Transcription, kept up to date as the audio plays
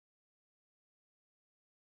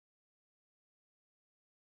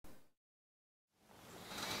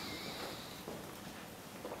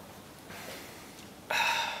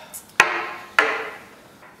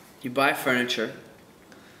You buy furniture,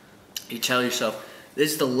 you tell yourself,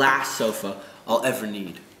 this is the last sofa I'll ever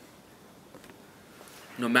need.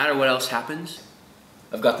 No matter what else happens,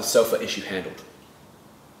 I've got the sofa issue handled.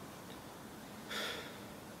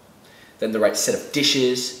 Then the right set of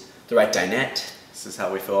dishes, the right dinette. This is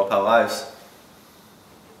how we fill up our lives.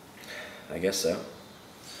 I guess so.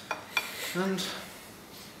 And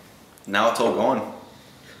now it's all gone.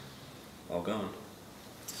 All gone.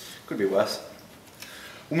 Could be worse.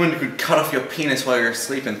 A woman could cut off your penis while you're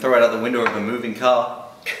asleep and throw it out the window of a moving car.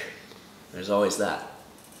 There's always that.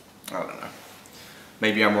 I don't know.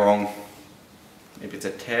 Maybe I'm wrong. Maybe it's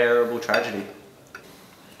a terrible tragedy.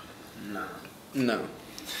 No. No.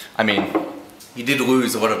 I mean, you did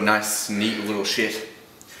lose a lot of nice, neat little shit.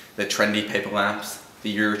 The trendy paper lamps,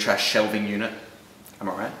 the Eurotrash shelving unit. Am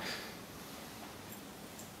I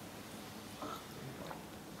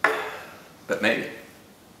right? But maybe,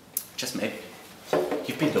 just maybe,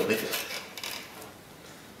 you've been delivered.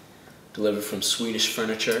 Delivered from Swedish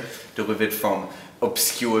furniture. Delivered from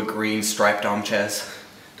obscure green striped armchairs.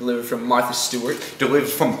 Delivered from Martha Stewart. Delivered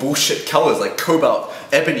from bullshit colours like cobalt,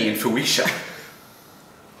 ebony and fuchsia.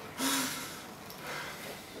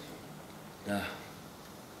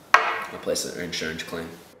 I'll place an insurance claim.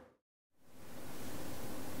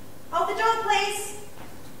 Hold the door, please.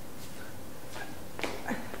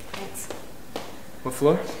 Thanks. What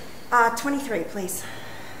floor? 23, please.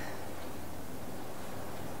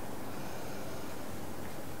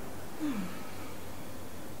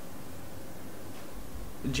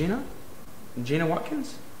 Gina? Gina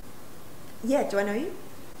Watkins? Yeah, do I know you?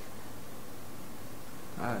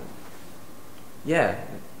 Yeah.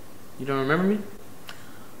 You don't remember me?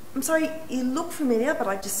 I'm sorry, you look familiar, but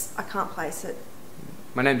I can't place it.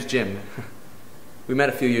 My name's Jim. We met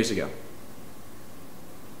a few years ago.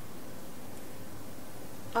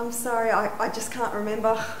 I'm sorry, I just can't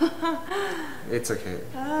remember. It's okay.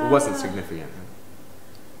 It wasn't significant.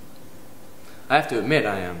 I have to admit,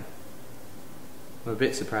 I'm a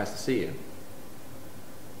bit surprised to see you.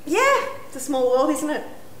 Yeah, it's a small world, isn't it?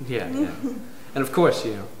 Yeah. And of course,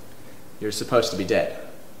 you're supposed to be dead.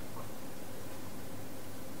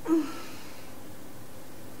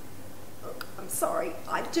 Look, I'm sorry,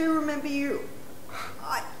 I do remember you.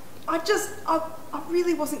 I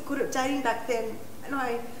really wasn't good at dating back then, and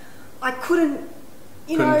I couldn't,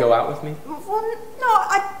 Couldn't go out with me? Well, no,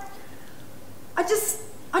 I just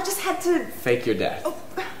had to... Fake your death. Oh.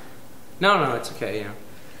 No, it's okay,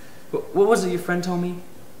 What was it your friend told me?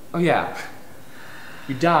 Oh yeah,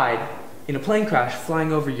 you died in a plane crash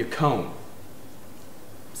flying over your cone.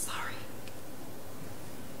 Sorry.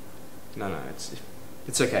 No,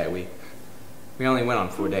 it's okay. We only went on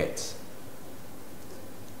 4 dates.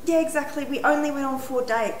 Yeah, exactly. We only went on 4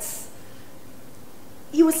 dates.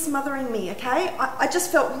 You were smothering me, okay? I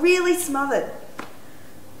just felt really smothered.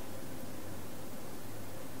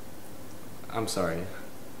 I'm sorry.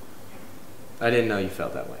 I didn't know you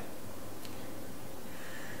felt that way.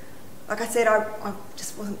 Like I said, I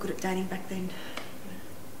just wasn't good at dating back then.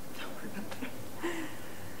 Don't worry about that.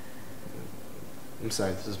 I'm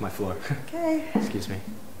sorry, this is my floor. Okay. Excuse me.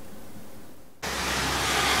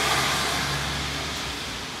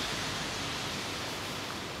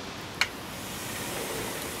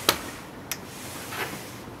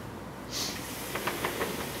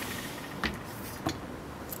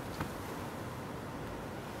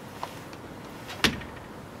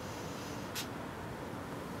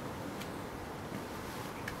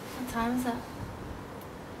 What time is it?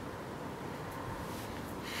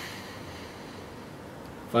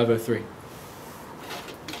 $5:03.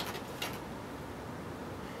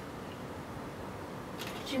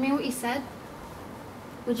 Do you mean what you said?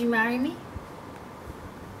 Would you marry me?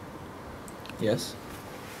 Yes?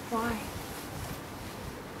 Why?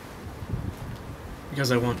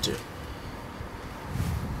 Because I want to.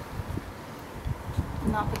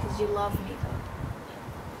 Not because you love me, though.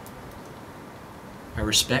 I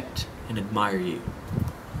respect and admire you.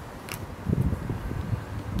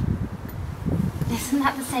 Isn't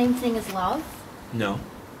that the same thing as love? No.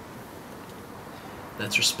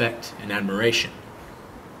 That's respect and admiration.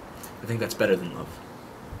 I think that's better than love.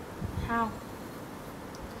 How?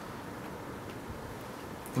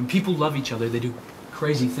 When people love each other, they do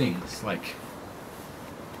crazy things, like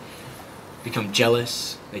become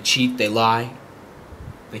jealous, they cheat, they lie,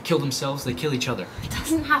 they kill themselves, they kill each other. It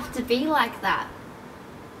doesn't have to be like that.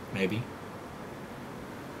 Maybe.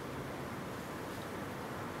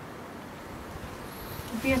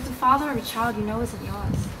 If you're the father of a child you know isn't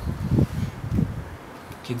yours.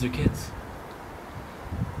 Kids are kids.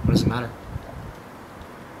 What does it matter?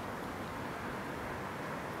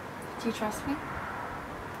 Do you trust me?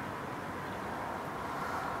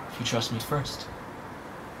 If you trust me first.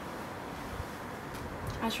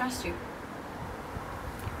 I trust you.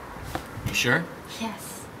 You sure?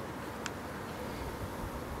 Yes.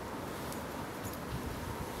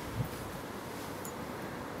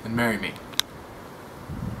 Then marry me.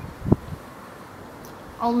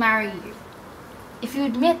 I'll marry you. If you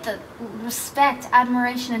admit that respect,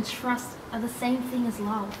 admiration, and trust are the same thing as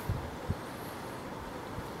love.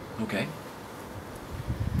 Okay.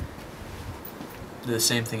 They're the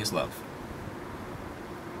same thing as love.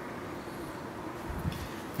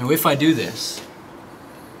 Now, if I do this,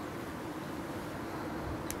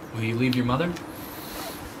 will you leave your mother?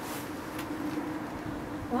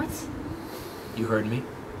 What? You heard me.